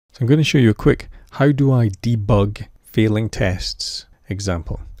So I'm going to show you a quick how do I debug failing tests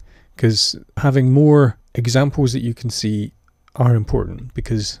example, because having more examples that you can see are important,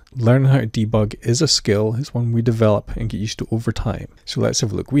 because learning how to debug is a skill. It's one we develop and get used to over time. So let's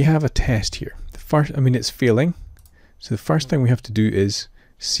have a look. We have a test here. The first, it's failing. So the first thing we have to do is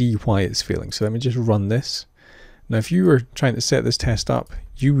see why it's failing. So let me just run this. Now, if you were trying to set this test up,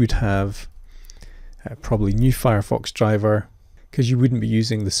 you would have probably new Firefox driver, because you wouldn't be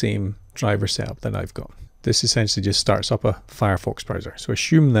using the same driver setup that I've got. This essentially just starts up a Firefox browser. So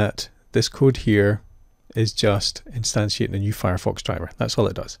assume that this code here is just instantiating a new Firefox driver. That's all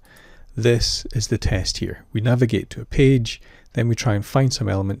it does. This is the test here. We navigate to a page, then we try and find some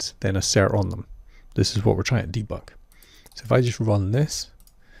elements, then assert on them. This is what we're trying to debug. So if I just run this,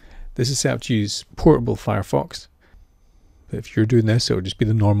 this is set up to use portable Firefox. But if you're doing this, it will just be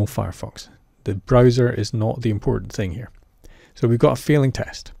the normal Firefox. The browser is not the important thing here. So we've got a failing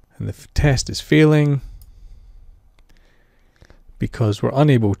test, and the test is failing because we're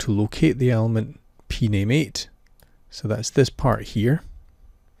unable to locate the element pname8. So that's this part here.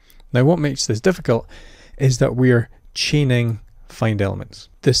 Now what makes this difficult is that we're chaining FindElements.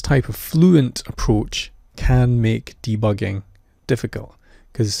 This type of Fluent approach can make debugging difficult,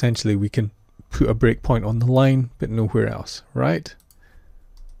 because essentially we can put a breakpoint on the line but nowhere else, right?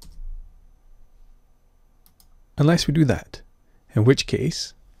 Unless we do that, in which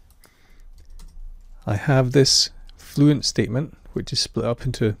case I have this Fluent statement which is split up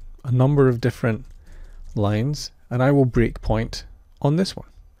into a number of different lines, and I will breakpoint on this one.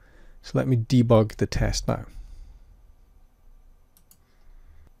 So let me debug the test now.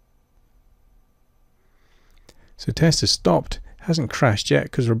 So test has stopped, hasn't crashed yet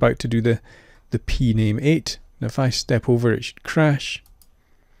because we're about to do the pname8. Now if I step over, it should crash.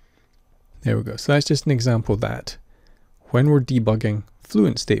 There we go. So that's just an example that when we're debugging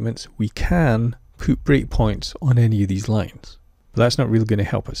Fluent statements, we can put breakpoints on any of these lines. But that's not really going to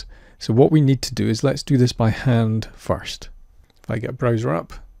help us. So what we need to do is let's do this by hand first. If I get browser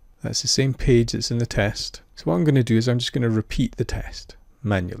up, that's the same page that's in the test. So what I'm going to do is I'm just going to repeat the test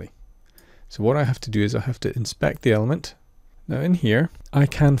manually. So what I have to do is I have to inspect the element. Now in here, I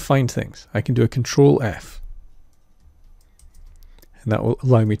can find things. I can do a Control F. And that will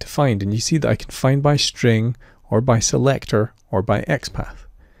allow me to find. And you see that I can find by string or by selector or by XPath.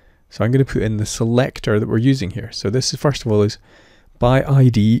 So I'm going to put in the selector that we're using here. So this is, first of all, is by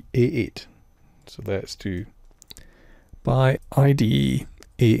ID A8. So let's do by ID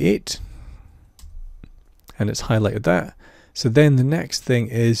A8. And it's highlighted that. So then the next thing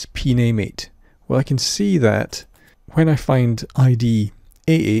is pname8. Well, I can see that when I find ID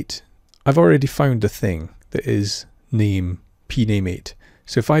A8, I've already found the thing that is name pname8.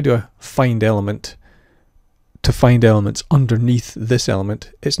 So if I do a find element to find elements underneath this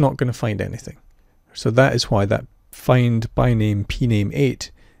element, it's not going to find anything. So that is why that find by name pname8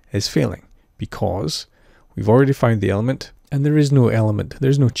 is failing, because we've already found the element and there is no element,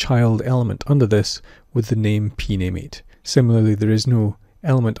 there's no child element under this with the name pname8. Similarly, there is no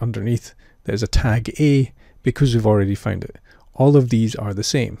element underneath that is a tag A because we've already found it. All of these are the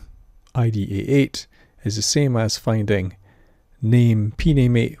same. ID A8 is the same as finding name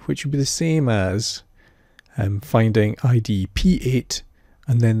pname8, which would be the same as finding ID P8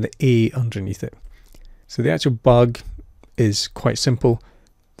 and then the A underneath it. So the actual bug is quite simple.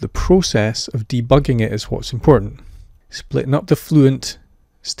 The process of debugging it is what's important. Splitting up the Fluent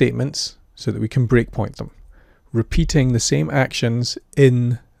statements so that we can breakpoint them. Repeating the same actions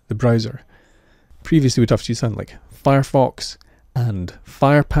in the browser. Previously we'd have to use something like Firefox and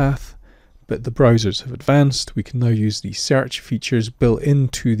FirePath, but the browsers have advanced. We can now use the search features built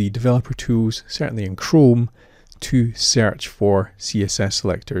into the developer tools, certainly in Chrome, to search for CSS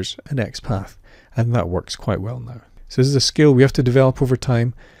selectors and XPath, and that works quite well now. So this is a skill we have to develop over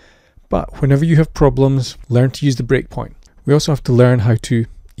time, but whenever you have problems, learn to use the breakpoint. We also have to learn how to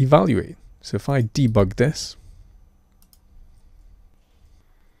evaluate. So if I debug this,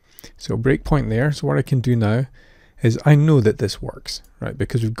 so breakpoint there, so what I can do now is I know that this works, right?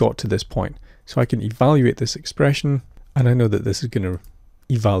 Because we've got to this point. So I can evaluate this expression and I know that this is going to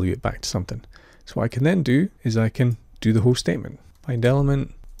evaluate back to something. So what I can then do is I can do the whole statement. Find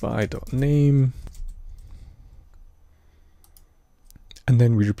element by.name, and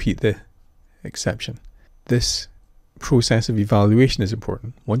then we repeat the exception. This process of evaluation is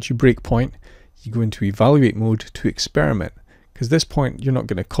important. Once you breakpoint, you go into evaluate mode to experiment, because at this point you're not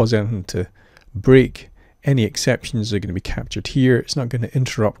going to cause anything to break. Any exceptions are going to be captured here. It's not going to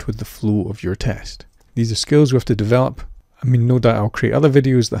interrupt with the flow of your test. These are skills we have to develop I mean, no doubt I'll create other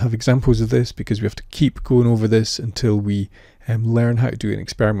videos that have examples of this, because we have to keep going over this until we learn how to do an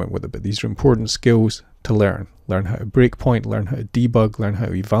experiment with it. But these are important skills to learn. Learn how to breakpoint, learn how to debug, learn how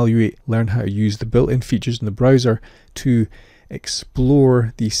to evaluate, learn how to use the built-in features in the browser to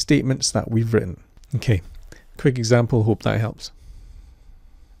explore the statements that we've written. Okay, quick example, hope that helps.